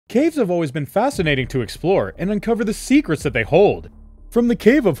Caves have always been fascinating to explore and uncover the secrets that they hold. From the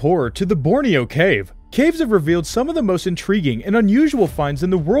Cave of Horror to the Borneo Cave, caves have revealed some of the most intriguing and unusual finds in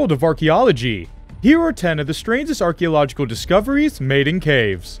the world of archaeology. Here are 10 of the strangest archaeological discoveries made in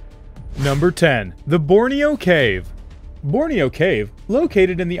caves. Number 10. The Borneo Cave. Borneo Cave,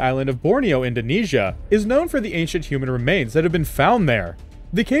 located in the island of Borneo, Indonesia, is known for the ancient human remains that have been found there.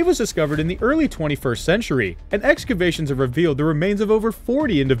 The cave was discovered in the early 21st century, and excavations have revealed the remains of over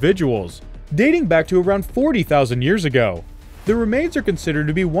 40 individuals, dating back to around 40,000 years ago. The remains are considered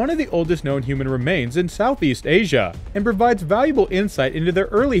to be one of the oldest known human remains in Southeast Asia, and provides valuable insight into the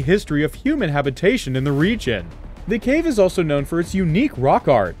early history of human habitation in the region. The cave is also known for its unique rock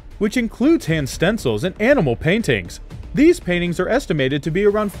art, which includes hand stencils and animal paintings. These paintings are estimated to be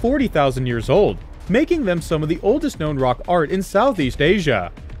around 40,000 years old, making them some of the oldest known rock art in Southeast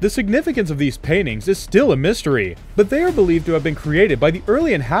Asia. The significance of these paintings is still a mystery, but they are believed to have been created by the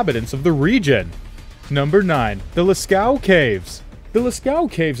early inhabitants of the region. Number 9. The Lascaux Caves. The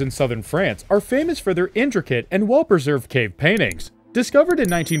Lascaux Caves in southern France are famous for their intricate and well-preserved cave paintings. Discovered in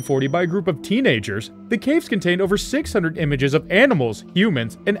 1940 by a group of teenagers, the caves contain over 600 images of animals,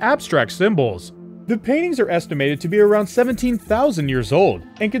 humans, and abstract symbols. The paintings are estimated to be around 17,000 years old,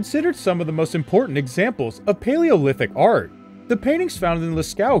 and considered some of the most important examples of Paleolithic art. The paintings found in the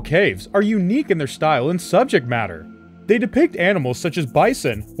Lascaux Caves are unique in their style and subject matter. They depict animals such as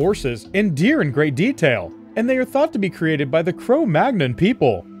bison, horses, and deer in great detail, and they are thought to be created by the Cro-Magnon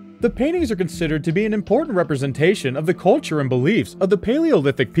people. The paintings are considered to be an important representation of the culture and beliefs of the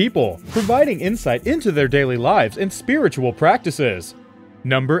Paleolithic people, providing insight into their daily lives and spiritual practices.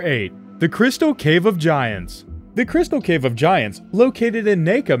 Number 8. The Crystal Cave of Giants. The Crystal Cave of Giants, located in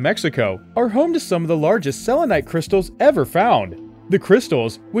Nacre, Mexico, are home to some of the largest selenite crystals ever found. The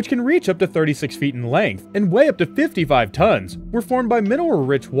crystals, which can reach up to 36 feet in length and weigh up to 55 tons, were formed by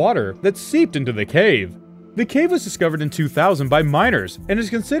mineral-rich water that seeped into the cave. The cave was discovered in 2000 by miners and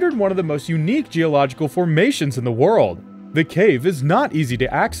is considered one of the most unique geological formations in the world. The cave is not easy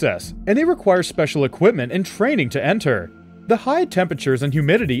to access, and it requires special equipment and training to enter. The high temperatures and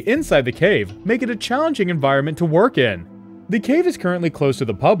humidity inside the cave make it a challenging environment to work in. The cave is currently closed to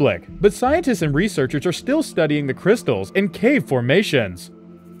the public, but scientists and researchers are still studying the crystals and cave formations.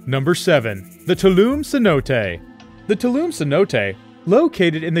 Number 7. The Tulum Cenote. The Tulum Cenote,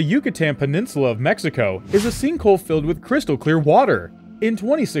 located in the Yucatan Peninsula of Mexico, is a sinkhole filled with crystal clear water. In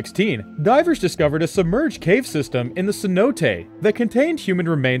 2016, divers discovered a submerged cave system in the cenote that contained human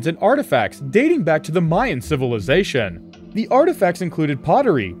remains and artifacts dating back to the Mayan civilization. The artifacts included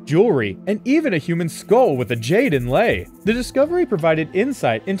pottery, jewelry, and even a human skull with a jade inlay. The discovery provided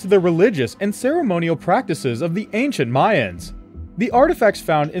insight into the religious and ceremonial practices of the ancient Mayans. The artifacts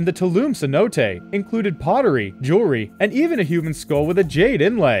found in the Tulum cenote included pottery, jewelry, and even a human skull with a jade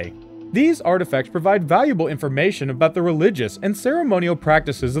inlay. These artifacts provide valuable information about the religious and ceremonial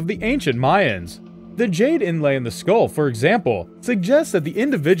practices of the ancient Mayans. The jade inlay in the skull, for example, suggests that the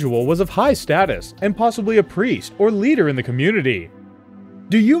individual was of high status and possibly a priest or leader in the community.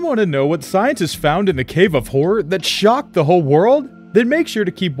 Do you want to know what scientists found in the Cave of Horror that shocked the whole world? Then make sure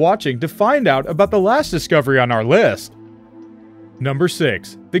to keep watching to find out about the last discovery on our list. Number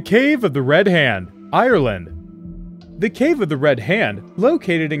 6. The Cave of the Red Hand, Ireland. The Cave of the Red Hand,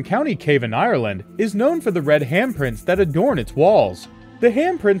 located in County Cavan, Ireland, is known for the red handprints that adorn its walls. The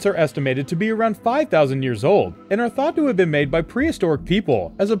handprints are estimated to be around 5,000 years old and are thought to have been made by prehistoric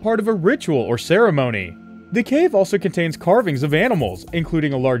people as a part of a ritual or ceremony. The cave also contains carvings of animals,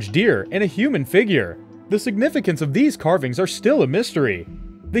 including a large deer and a human figure. The significance of these carvings are still a mystery.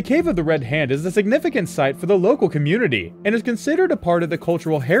 The Cave of the Red Hand is a significant site for the local community and is considered a part of the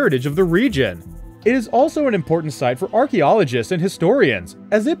cultural heritage of the region. It is also an important site for archaeologists and historians,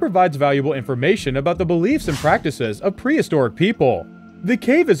 as it provides valuable information about the beliefs and practices of prehistoric people. The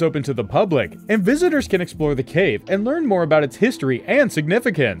cave is open to the public, and visitors can explore the cave and learn more about its history and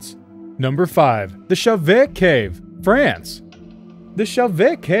significance. Number 5. The Chauvet Cave, France. The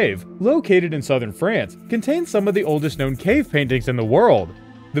Chauvet Cave, located in southern France, contains some of the oldest known cave paintings in the world.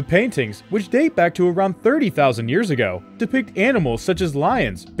 The paintings, which date back to around 30,000 years ago, depict animals such as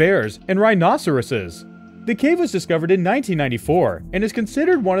lions, bears, and rhinoceroses. The cave was discovered in 1994 and is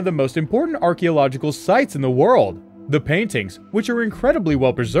considered one of the most important archaeological sites in the world. The paintings, which are incredibly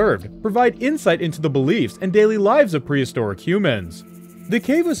well preserved, provide insight into the beliefs and daily lives of prehistoric humans. The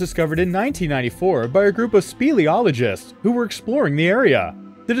cave was discovered in 1994 by a group of speleologists who were exploring the area.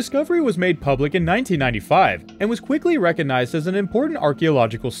 The discovery was made public in 1995 and was quickly recognized as an important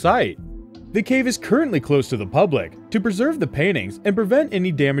archaeological site. The cave is currently closed to the public to preserve the paintings and prevent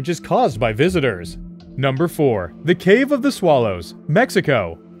any damages caused by visitors. Number 4. The Cave of the Swallows,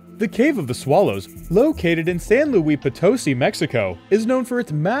 Mexico. The Cave of the Swallows, located in San Luis Potosi, Mexico, is known for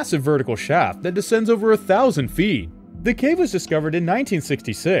its massive vertical shaft that descends over 1,000 feet. The cave was discovered in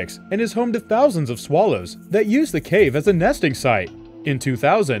 1966 and is home to thousands of swallows that use the cave as a nesting site. In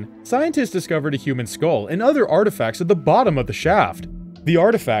 2000, scientists discovered a human skull and other artifacts at the bottom of the shaft. The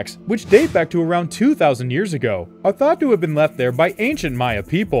artifacts, which date back to around 2,000 years ago, are thought to have been left there by ancient Maya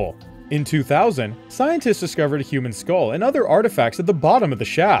people. In 2000, scientists discovered a human skull and other artifacts at the bottom of the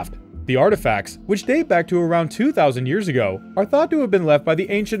shaft. The artifacts, which date back to around 2,000 years ago, are thought to have been left by the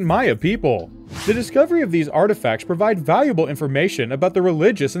ancient Maya people. The discovery of these artifacts provide valuable information about the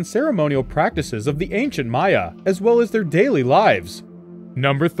religious and ceremonial practices of the ancient Maya, as well as their daily lives.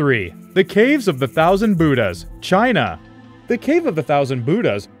 Number 3. The Caves of the Thousand Buddhas, China. The Cave of the Thousand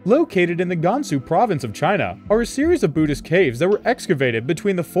Buddhas, located in the Gansu province of China, are a series of Buddhist caves that were excavated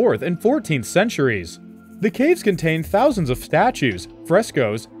between the 4th and 14th centuries. The caves contain thousands of statues,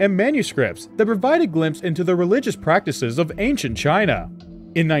 frescoes, and manuscripts that provide a glimpse into the religious practices of ancient China.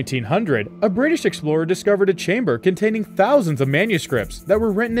 In 1900, a British explorer discovered a chamber containing thousands of manuscripts that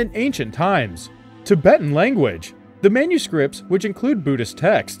were written in ancient times. Tibetan language. The manuscripts, which include Buddhist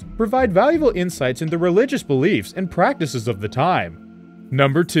texts, provide valuable insights into religious beliefs and practices of the time.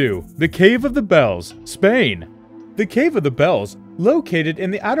 Number 2. The Cave of the Bells, Spain. The Cave of the Bells, located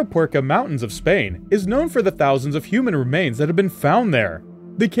in the Atapuerca Mountains of Spain, is known for the thousands of human remains that have been found there.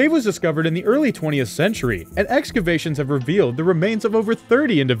 The cave was discovered in the early 20th century, and excavations have revealed the remains of over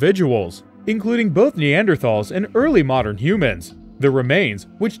 30 individuals, including both Neanderthals and early modern humans. The remains,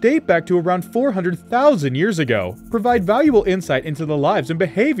 which date back to around 400,000 years ago, provide valuable insight into the lives and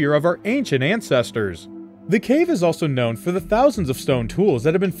behavior of our ancient ancestors. The cave is also known for the thousands of stone tools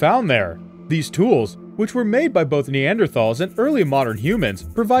that have been found there. These tools, which were made by both Neanderthals and early modern humans,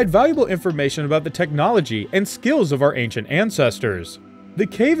 provide valuable information about the technology and skills of our ancient ancestors. The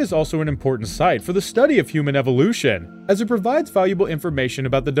cave is also an important site for the study of human evolution, as it provides valuable information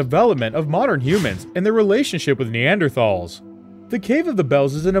about the development of modern humans and their relationship with Neanderthals. The Cave of the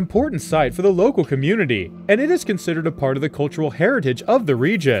Bells is an important site for the local community, and it is considered a part of the cultural heritage of the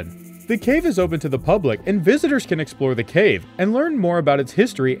region. The cave is open to the public, and visitors can explore the cave and learn more about its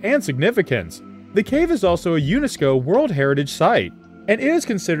history and significance. The cave is also a UNESCO World Heritage Site, and it is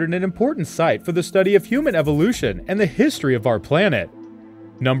considered an important site for the study of human evolution and the history of our planet.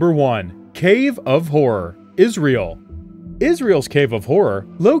 Number 1. Cave of Horror, Israel. Israel's Cave of Horror,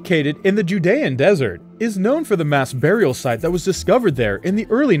 located in the Judean desert, is known for the mass burial site that was discovered there in the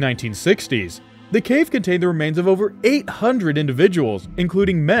early 1960s. The cave contained the remains of over 800 individuals,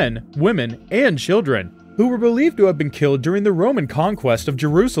 including men, women, and children, who were believed to have been killed during the Roman conquest of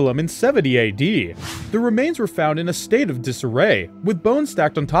Jerusalem in 70 AD. The remains were found in a state of disarray, with bones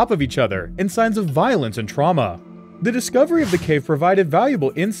stacked on top of each other and signs of violence and trauma. The discovery of the cave provided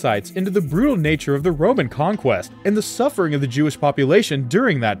valuable insights into the brutal nature of the Roman conquest and the suffering of the Jewish population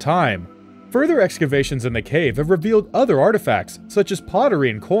during that time. Further excavations in the cave have revealed other artifacts, such as pottery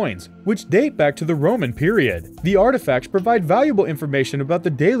and coins, which date back to the Roman period. The artifacts provide valuable information about the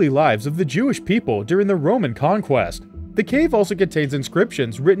daily lives of the Jewish people during the Roman conquest. The cave also contains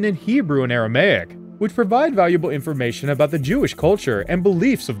inscriptions written in Hebrew and Aramaic, which provide valuable information about the Jewish culture and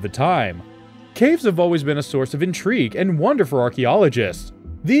beliefs of the time. Caves have always been a source of intrigue and wonder for archaeologists.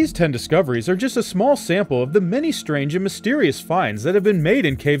 These 10 discoveries are just a small sample of the many strange and mysterious finds that have been made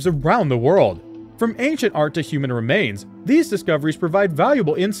in caves around the world. From ancient art to human remains, these discoveries provide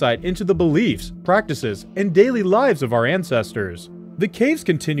valuable insight into the beliefs, practices, and daily lives of our ancestors. The caves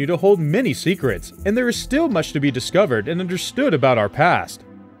continue to hold many secrets, and there is still much to be discovered and understood about our past.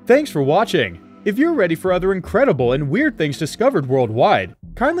 Thanks for watching! If you're ready for other incredible and weird things discovered worldwide,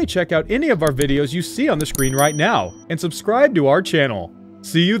 kindly check out any of our videos you see on the screen right now, and subscribe to our channel.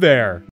 See you there!